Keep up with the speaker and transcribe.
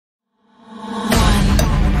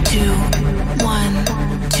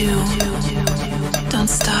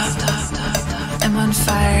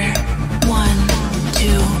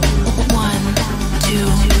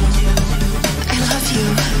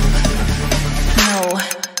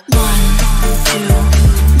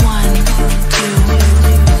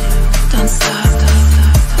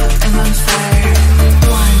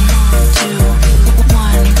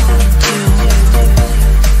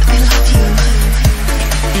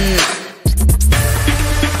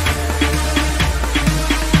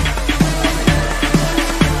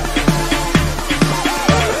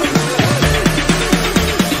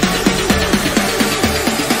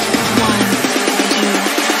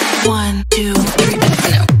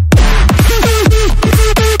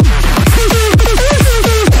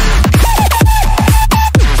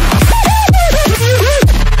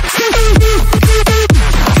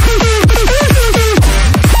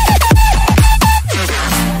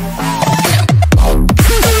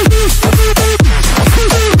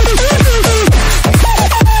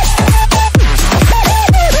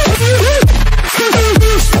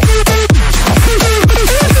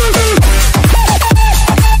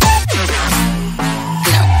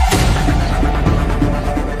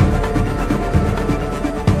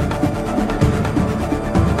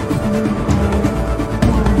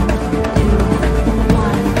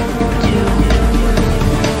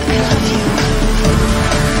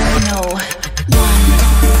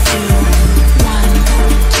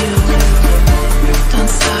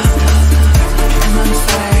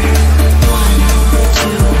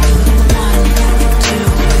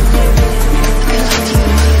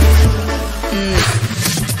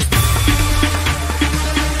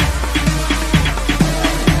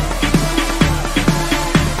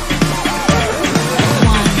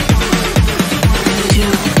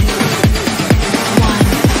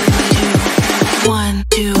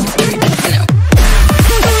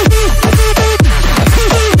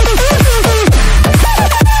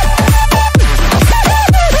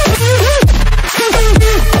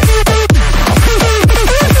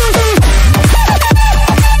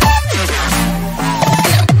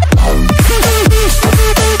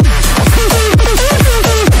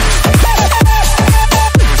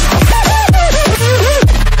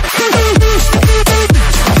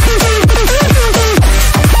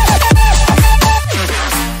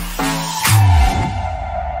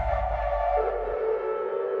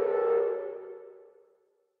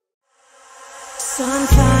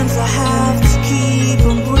Sometimes I have to keep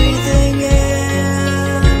on breathing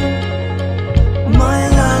in. My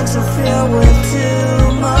lungs are filled with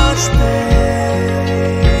too much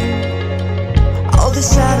pain. All the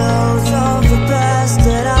shadows of the past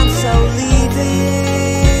that I'm so leaving,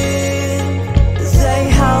 they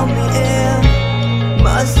held me in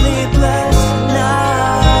my sleepless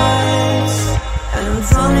nights. And I'm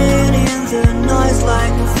drowning in the noise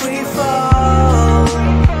like a free fall,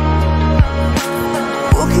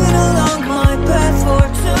 walking along my path for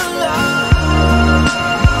too long.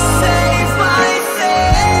 Save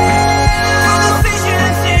myself from the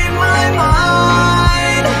visions in my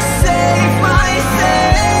mind. Save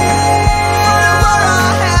myself from what I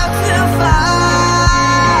have to fight.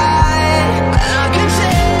 And I can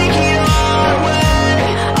take it all away.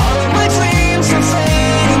 All of my dreams are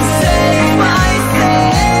fading. Save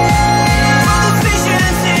myself from the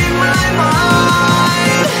visions in my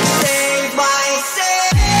mind. Save myself.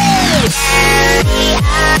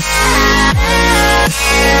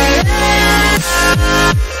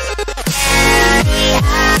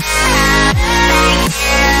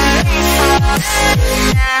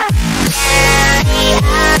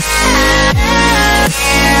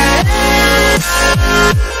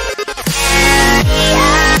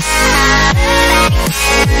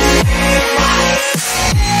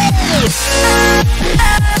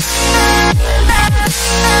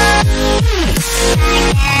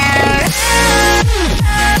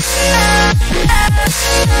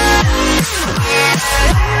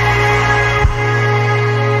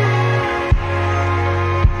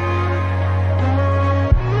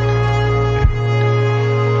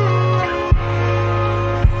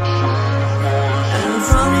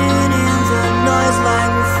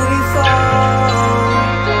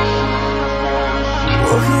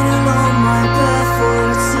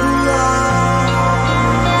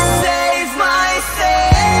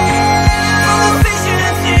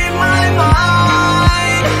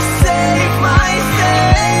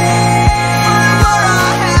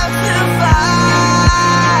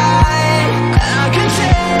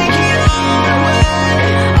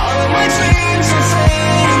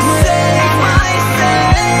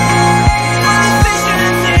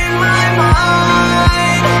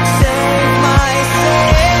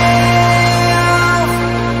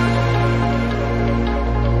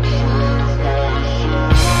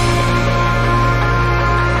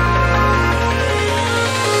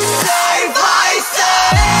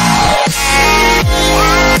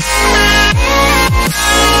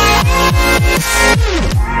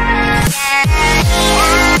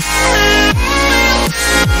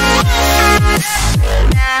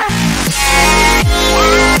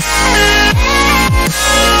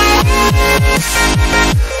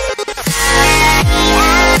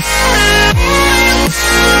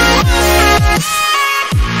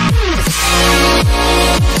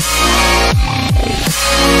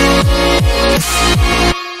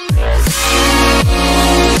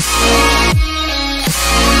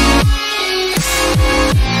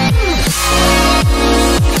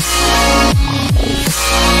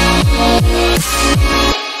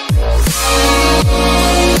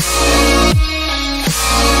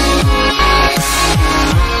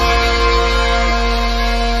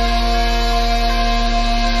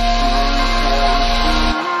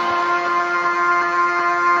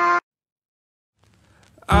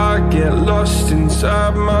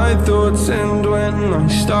 my thoughts end when I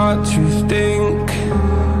start to think.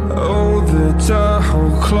 Oh, the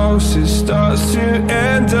whole closest starts to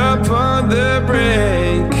end up on the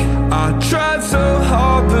brink. I tried so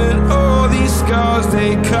hard, but all these scars,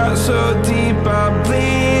 they cut so deep I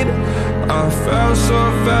bleed. I fell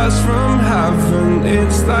so fast from heaven,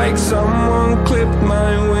 it's like someone clipped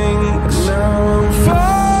my wings. Now I'm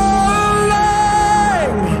falling,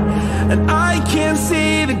 and I can't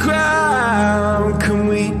see the ground. Can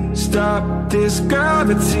we stop this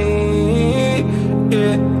gravity?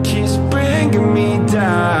 It keeps bringing me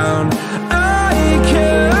down. I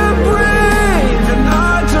can't breathe and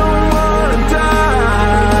I don't wanna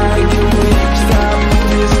die. Can we stop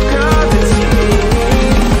this gravity?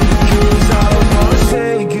 'Cause I don't wanna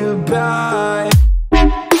say goodbye.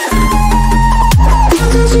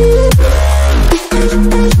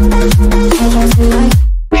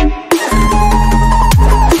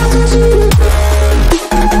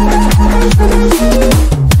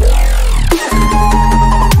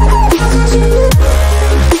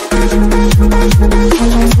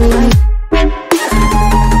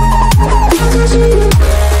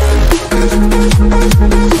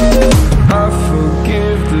 I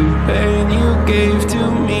forgive the pain you gave to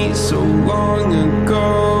me so long ago.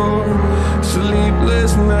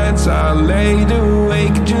 Sleepless nights I laid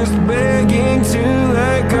awake just begging to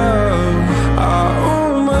let go. I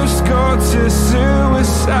almost got to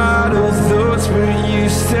suicidal thoughts, but you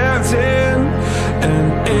stepped in. An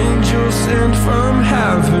angel sent from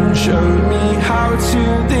heaven showed me how to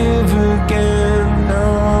live again.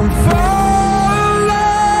 Now I'm falling,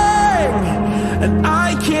 and I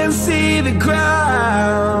can't see the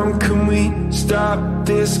ground. Can we stop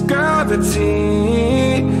this gravity?